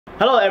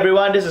Hello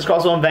everyone, this is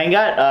Cardfight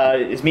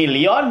Vanguard. It's me,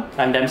 Leon.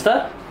 I'm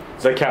Dempster.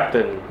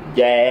 ZaCaptain.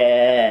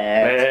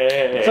 Yeah.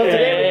 Hey. So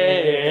today,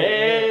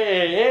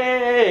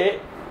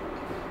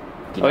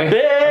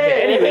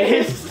 okay,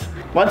 anyways,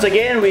 once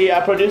again we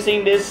are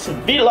producing this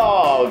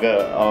vlog,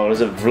 or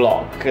it's a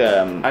vlog.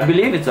 I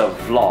believe it's a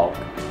vlog.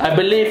 I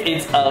believe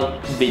it's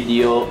a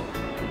video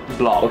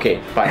blog. Okay,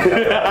 fine.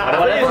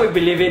 Whatever we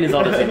believe in is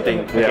all the same thing.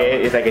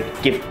 Okay, it's like a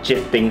gift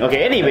thing.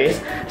 Okay,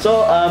 anyways,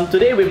 so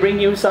today we bring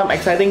you some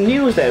exciting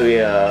news that we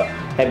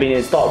have been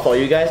installed for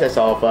you guys as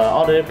of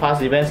all the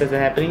past events that are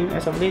happening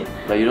as of late.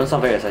 But you don't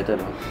sound very excited,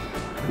 huh?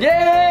 Yay!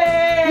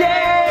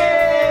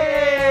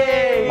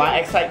 Yay! My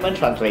excitement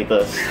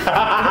translators.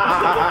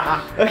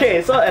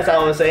 Okay, so as I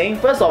was saying,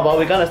 first of all,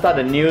 we're gonna start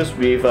the news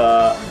with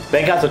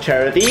Vanguard of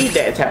Charity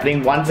that's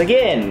happening once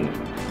again.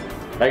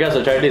 Vanguard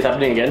of Charity is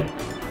happening again.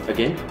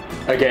 Again?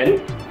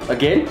 Again?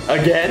 Again?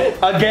 Again?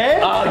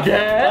 Again? Again?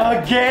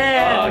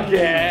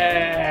 Again?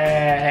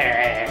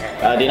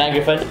 Deny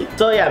Griffin.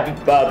 So yeah,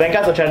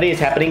 Vanguard of Charity is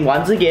happening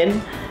once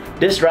again.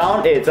 This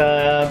round, it's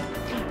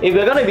if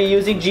we're gonna be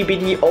using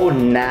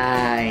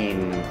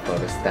GPT-09 for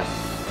the stuff.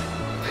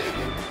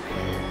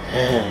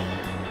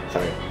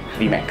 Sorry,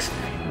 VMAX.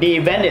 The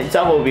event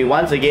itself will be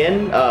once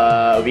again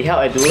be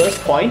held at Duelers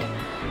Point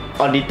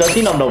on the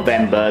 13th of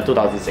November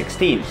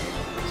 2016.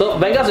 So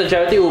Vanguard of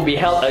Charity will be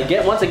held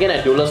once again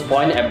at Duelers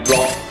Point at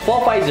Block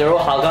 450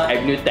 Hougang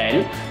Avenue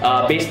 10,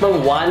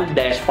 Basement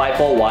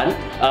 1-541.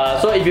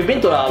 So if you've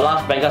been to our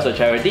last Vanguard of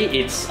Charity,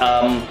 it's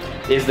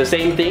the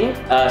same thing,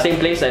 same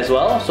place as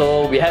well.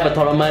 So we have a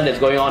tournament that's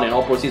going on and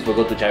all proceeds will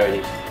go to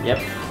charity.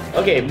 Yep.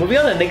 Okay, moving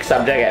on to the next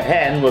subject at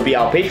hand will be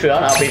our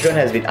Patreon. Our Patreon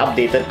has been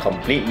updated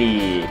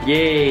completely.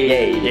 Yay!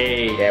 Yay!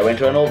 Yay! Yeah, went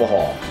through an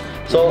overhaul.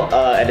 So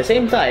at the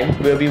same time,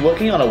 we'll be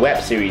working on a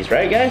web series,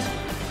 right guys?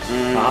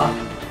 Huh?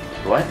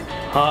 What?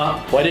 Huh?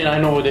 Why didn't I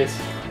know this?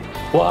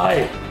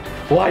 Why?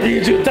 Why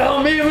didn't you tell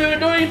me we were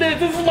doing this?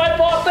 This is my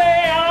forte!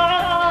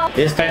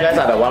 These two guys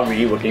are the one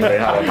really working very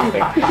hard on this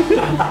thing.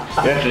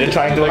 They're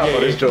trying to hard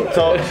for this joke.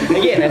 So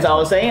again, as I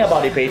was saying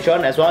about the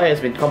Patreon as well, it has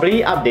been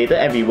completely updated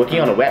and we're working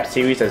on a web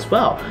series as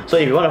well. So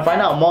if you want to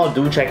find out more,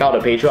 do check out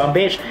the Patreon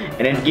page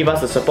and then give us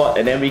the support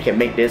and then we can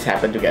make this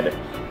happen together.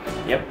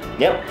 Yep.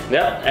 Yep.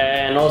 Yep.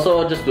 And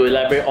also just to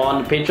elaborate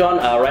on Patreon,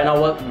 right now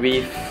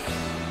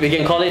we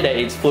can call it that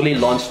it's fully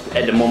launched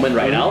at the moment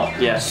right now.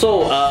 Yeah.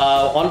 So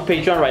on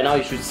Patreon right now,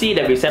 you should see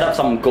that we set up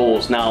some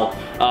goals. Now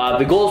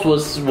the goals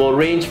will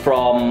range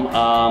from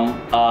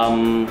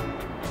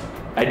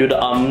I do the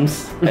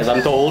as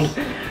I'm told.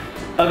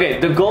 Okay,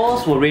 the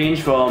goals will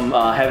range from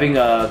having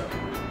a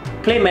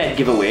playmat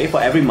giveaway for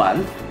every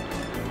month,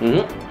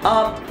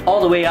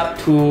 all the way up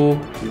to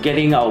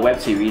getting our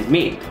web series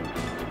made.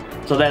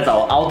 So that's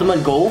our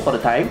ultimate goal for the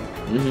time.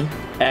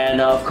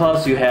 And of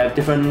course, you have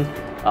different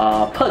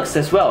perks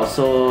as well.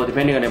 So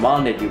depending on the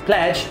amount that you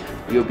pledge,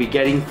 you'll be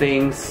getting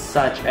things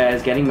such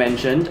as getting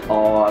mentioned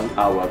on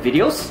our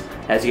videos,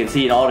 as you can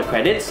see in all the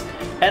credits,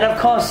 and of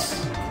course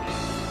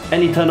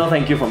an eternal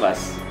thank you from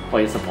us for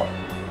your support.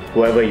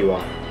 Whoever you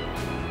are,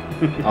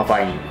 I'll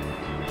find you.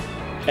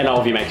 And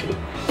I'll be actually.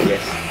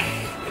 Yes.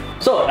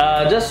 So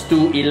just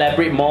to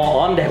elaborate more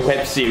on that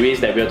web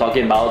series that we're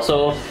talking about,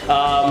 so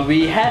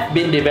we have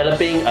been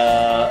developing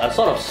a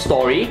sort of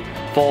story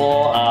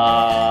for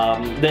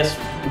this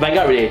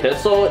Vanguard related.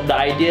 So the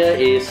idea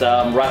is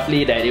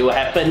roughly that it will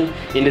happen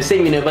in the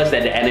same universe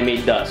that the anime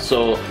does.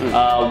 So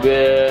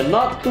we're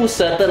not too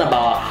certain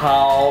about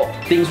how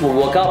things will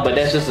work out, but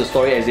that's just the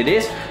story as it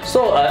is.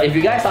 So if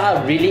you guys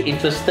are really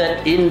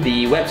interested in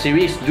the web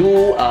series,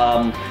 do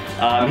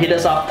hit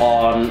us up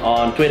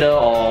on Twitter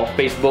or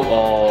Facebook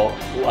or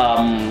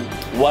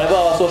whatever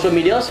our social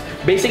medias.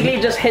 Basically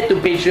just head to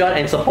Patreon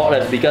and support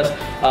us, because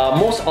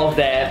most of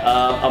that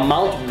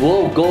amount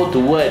will go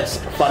towards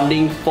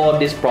funding for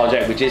this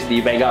project, which is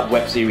the Vanguard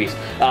web series.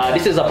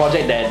 This is a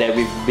project that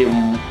we've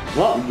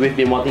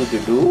been wanting to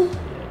do.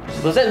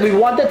 Because we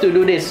wanted to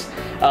do this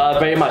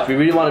very much. We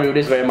really want to do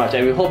this very much,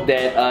 and we hope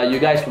that you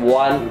guys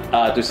want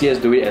to see us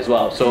do it as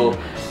well. So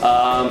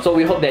so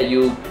we hope that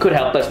you could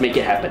help us make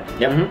it happen.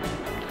 Yep.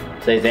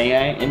 So is there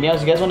anything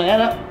else you guys want to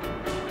add up?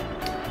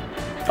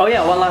 Oh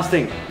yeah, one last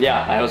thing.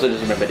 Yeah, I also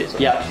just remembered it. So.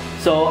 Yeah.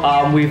 So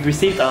we've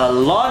received a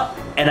lot,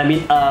 and I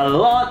mean a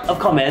lot of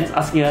comments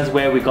asking us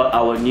where we got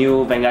our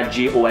new Vanguard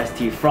G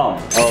OST from.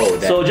 Oh,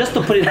 that. So just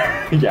to put it,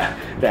 yeah,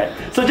 that.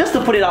 So just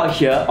to put it out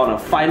here on a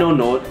final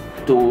note,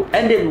 to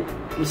end it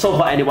so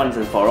for anyone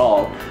and for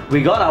all,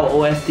 we got our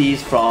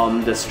OSTs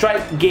from the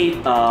Strike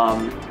Gate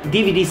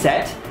DVD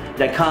set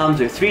that comes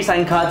with 3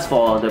 sign cards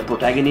for the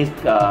protagonist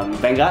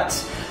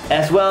Vanguards,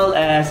 as well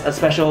as a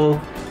special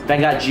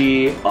Vanguard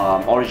G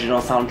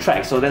original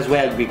soundtrack. So that's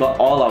where we got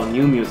all our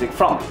new music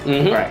from.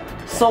 Right.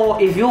 So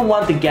if you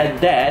want to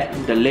get that,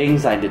 the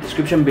links are in the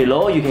description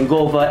below. You can go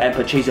over and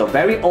purchase your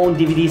very own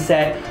DVD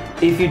set.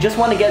 If you just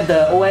want to get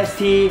the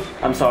OST,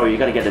 I'm sorry, you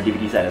gotta get the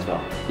DVD set as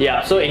well.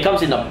 Yeah, so it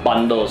comes in a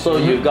bundle, so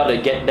you've got to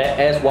get that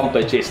as one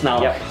purchase.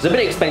 Now, it's a bit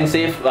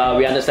expensive,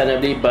 we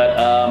understandably,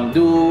 but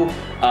do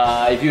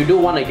if you do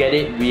want to get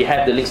it, we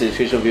have the links in the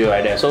description video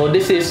right there. So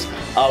this is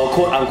our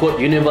quote-unquote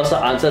universal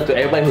answer to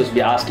everybody who's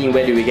been asking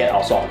where do we get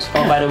our songs.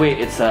 Oh, by the way,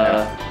 it's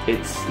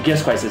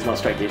Gears Crisis, not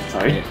Strike Gate.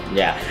 Sorry.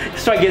 Yeah.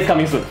 Strike Gate's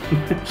coming soon.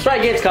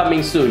 Strike Gate's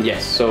coming soon.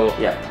 Yes. So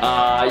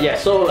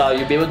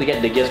you'll be able to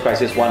get the Gears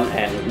Crisis one,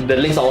 and the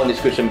links are all in the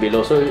description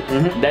below. So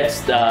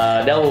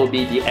that will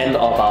be the end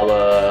of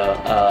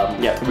our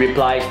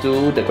replies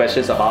to the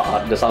questions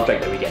about the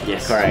soundtrack that we get.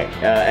 Yes. Correct.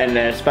 And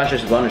as much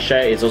as we want to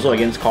share, it's also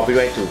against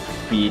copyright to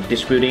be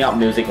distributing out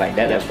music like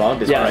that as well.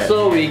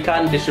 So we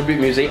can't distribute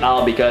music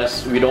out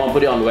because we don't want to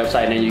put it on the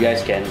website, and then you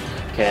guys can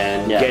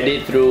get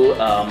it through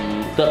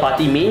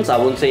third-party means. I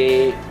won't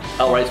say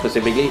outright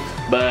specifically,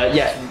 but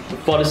yes,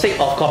 for the sake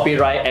of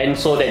copyright and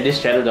so that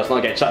this channel does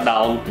not get shut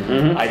down,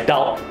 I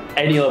doubt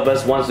any of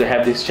us wants to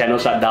have this channel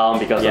shut down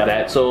because of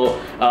that. So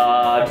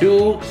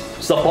do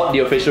support the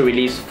official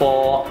release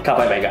for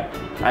Cardfight Vanguard.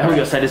 I hope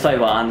you're satisfied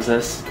with our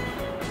answers.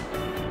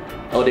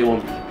 Oh, they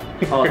won't be.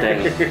 Oh,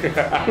 dang.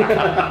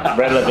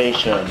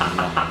 Revelation.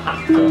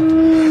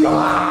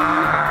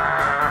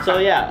 So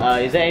yeah,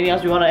 is there anything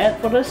else you want to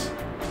add for this?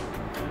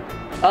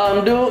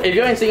 If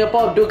you're in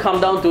Singapore, do come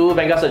down to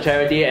Vanguard's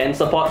charity and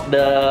support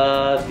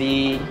the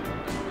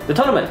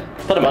tournament.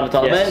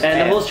 Yes. And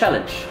the host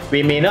challenge.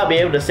 We may not be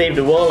able to save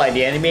the world like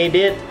the anime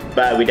did,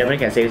 but we definitely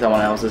can save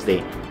someone else's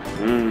day.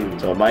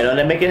 So why don't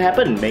they make it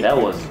happen? That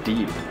was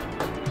deep.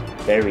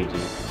 Very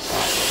deep.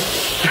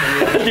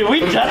 Did we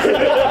just?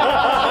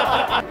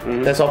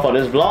 That's all for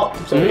this vlog.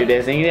 So if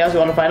there's anything else you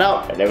want to find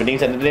out,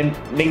 everything's in the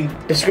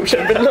link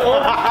description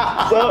below.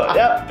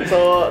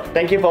 So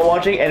thank you for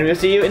watching, and we'll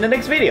see you in the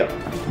next video.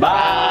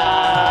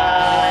 Bye.